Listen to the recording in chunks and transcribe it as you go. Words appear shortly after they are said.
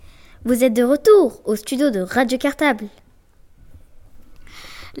vous êtes de retour au studio de Radio Cartable.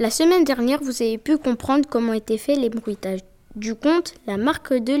 La semaine dernière, vous avez pu comprendre comment étaient faits les bruitages du conte La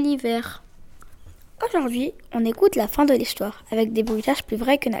Marque de Lhiver. Aujourd'hui, on écoute la fin de l'histoire avec des bruitages plus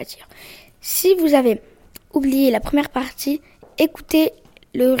vrais que nature. Si vous avez oublié la première partie, écoutez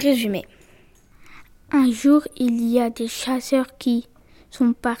le résumé. Un jour, il y a des chasseurs qui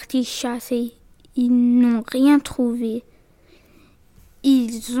sont partis chasser. Ils n'ont rien trouvé.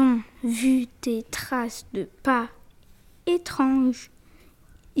 Ils ont vu des traces de pas étranges.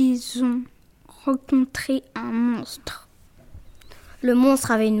 Ils ont rencontré un monstre. Le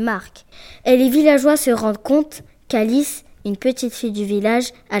monstre avait une marque. Et les villageois se rendent compte qu'Alice, une petite fille du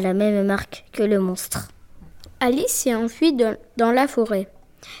village, a la même marque que le monstre. Alice s'est enfuie dans la forêt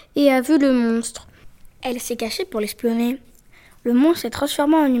et a vu le monstre. Elle s'est cachée pour l'espionner. Le monstre s'est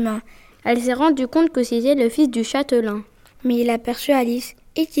transformé en humain. Elle s'est rendue compte que c'était le fils du châtelain. Mais il a aperçu Alice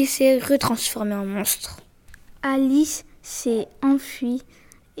et qui s'est retransformé en monstre. Alice s'est enfuie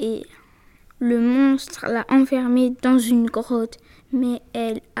et le monstre l'a enfermée dans une grotte. Mais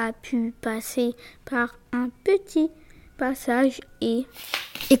elle a pu passer par un petit passage et...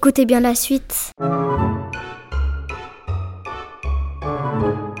 Écoutez bien la suite.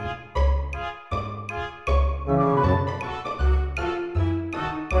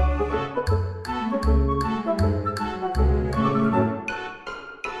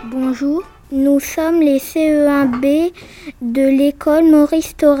 Bonjour, nous sommes les CE1 B de l'école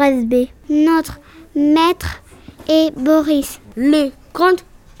Maurice Thorez B. Notre maître est Boris. Le conte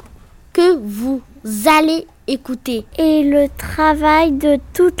que vous allez écouter Et le travail de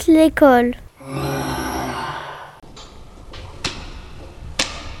toute l'école.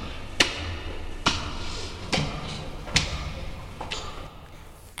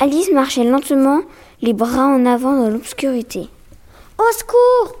 Alice marchait lentement, les bras en avant dans l'obscurité. « Au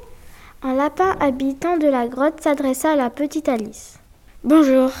secours !» Un lapin habitant de la grotte s'adressa à la petite Alice. «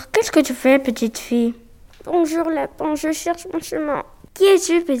 Bonjour, qu'est-ce que tu fais, petite fille ?»« Bonjour, lapin, je cherche mon chemin. » « Qui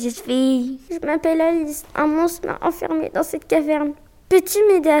es-tu, petite fille ?»« Je m'appelle Alice. Un monstre m'a enfermée dans cette caverne. Peux-tu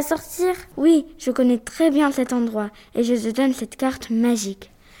m'aider à sortir ?»« Oui, je connais très bien cet endroit et je te donne cette carte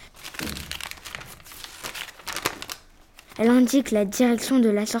magique. » Elle indique la direction de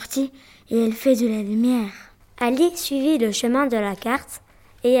la sortie et elle fait de la lumière. Alice suivit le chemin de la carte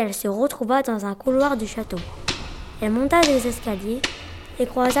et elle se retrouva dans un couloir du château. Elle monta des escaliers et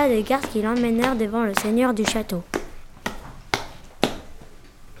croisa des gardes qui l'emmenèrent devant le seigneur du château. «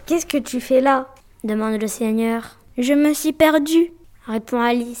 Qu'est-ce que tu fais là ?» demande le seigneur. « Je me suis perdue » répond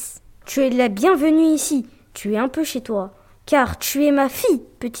Alice. « Tu es la bienvenue ici. Tu es un peu chez toi, car tu es ma fille,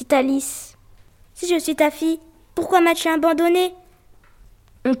 petite Alice. »« Si je suis ta fille, pourquoi m'as-tu abandonnée ?»«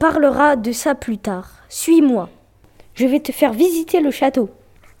 On parlera de ça plus tard. Suis-moi. Je vais te faire visiter le château. »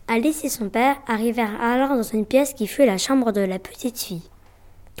 Alice et son père arrivèrent alors dans une pièce qui fut la chambre de la petite fille.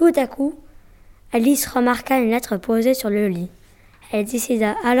 Tout à coup, Alice remarqua une lettre posée sur le lit. Elle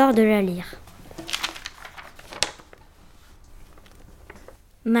décida alors de la lire.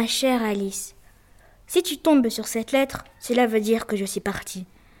 « Ma chère Alice, si tu tombes sur cette lettre, cela veut dire que je suis partie.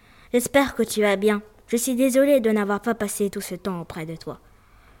 J'espère que tu vas bien. Je suis désolée de n'avoir pas passé tout ce temps auprès de toi.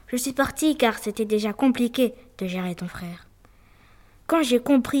 Je suis partie car c'était déjà compliqué de gérer ton frère. Quand j'ai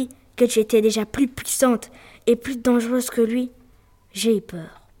compris que tu étais déjà plus puissante et plus dangereuse que lui, j'ai eu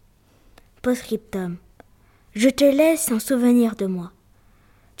peur. Post-scriptum. Je te laisse un souvenir de moi.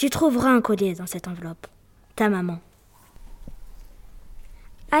 Tu trouveras un collier dans cette enveloppe. Ta maman. »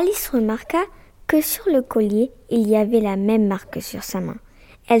 Alice remarqua que sur le collier, il y avait la même marque sur sa main.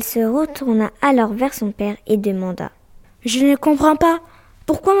 Elle se retourna alors vers son père et demanda « Je ne comprends pas.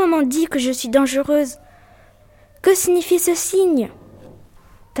 Pourquoi maman dit que je suis dangereuse ? Que signifie ce signe ? »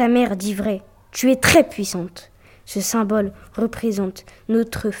 Ta mère dit vrai. Tu es très puissante. Ce symbole représente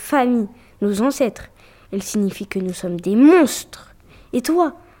notre famille, nos ancêtres. Elle signifie que nous sommes des monstres. Et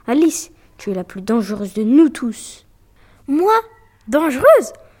toi, Alice, tu es la plus dangereuse de nous tous. Moi ?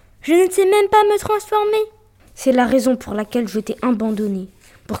 Dangereuse ? Je ne sais même pas me transformer. C'est la raison pour laquelle je t'ai abandonnée,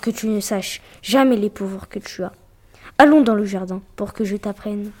 pour que tu ne saches jamais les pouvoirs que tu as. Allons dans le jardin pour que je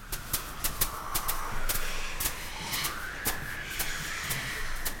t'apprenne.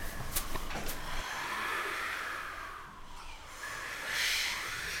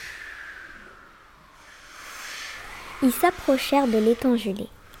 Ils s'approchèrent de l'étang gelé.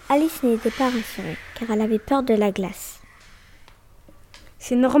 Alice n'était pas rassurée, car elle avait peur de la glace.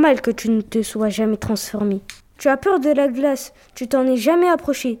 C'est normal que tu ne te sois jamais transformée. Tu as peur de la glace, tu t'en es jamais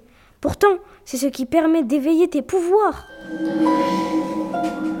approchée. Pourtant, c'est ce qui permet d'éveiller tes pouvoirs.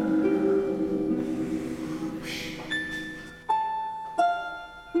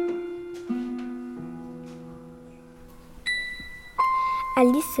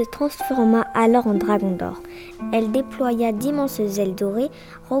 Alice se transforma alors en dragon d'or. Elle déploya d'immenses ailes dorées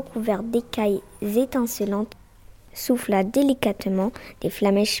recouvertes d'écailles étincelantes, souffla délicatement des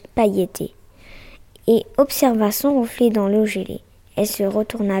flamèches pailletées et observa son reflet dans l'eau gelée. Elle se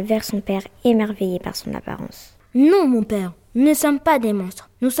retourna vers son père, émerveillée par son apparence. « Non, mon père, nous ne sommes pas des monstres,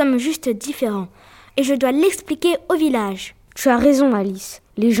 nous sommes juste différents. Et je dois l'expliquer au village. » Tu as raison, Alice.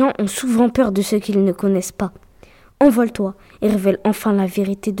 Les gens ont souvent peur de ce qu'ils ne connaissent pas. Envole-toi et révèle enfin la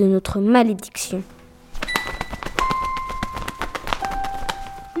vérité de notre malédiction.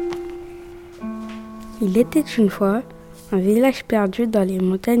 Il était une fois un village perdu dans les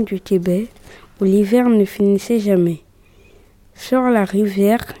montagnes du Tibet où l'hiver ne finissait jamais. Sur la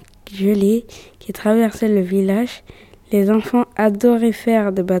rivière gelée qui traversait le village, les enfants adoraient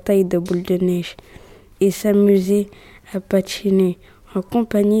faire des batailles de boules de neige et s'amuser à patiner en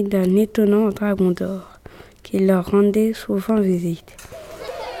compagnie d'un étonnant dragon d'or qui leur rendait souvent visite.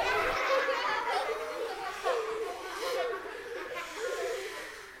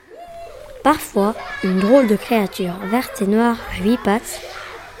 Parfois, une drôle de créature verte et noire à 8 pattes,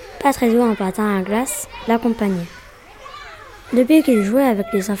 pas très douée en patin à glace, l'accompagnait. Depuis qu'il jouait avec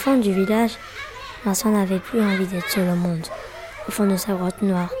les enfants du village, Vincent n'avait plus envie d'être seul au monde, au fond de sa grotte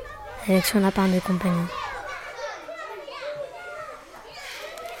noire, avec son lapin de compagnie.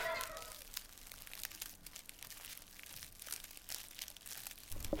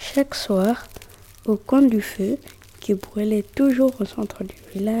 Chaque soir, au coin du feu, qui brûlait toujours au centre du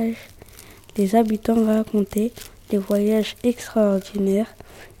village, les habitants racontaient les voyages extraordinaires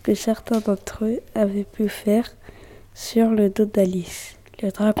que certains d'entre eux avaient pu faire sur le dos d'Alice,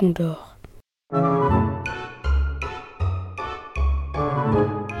 le dragon d'or.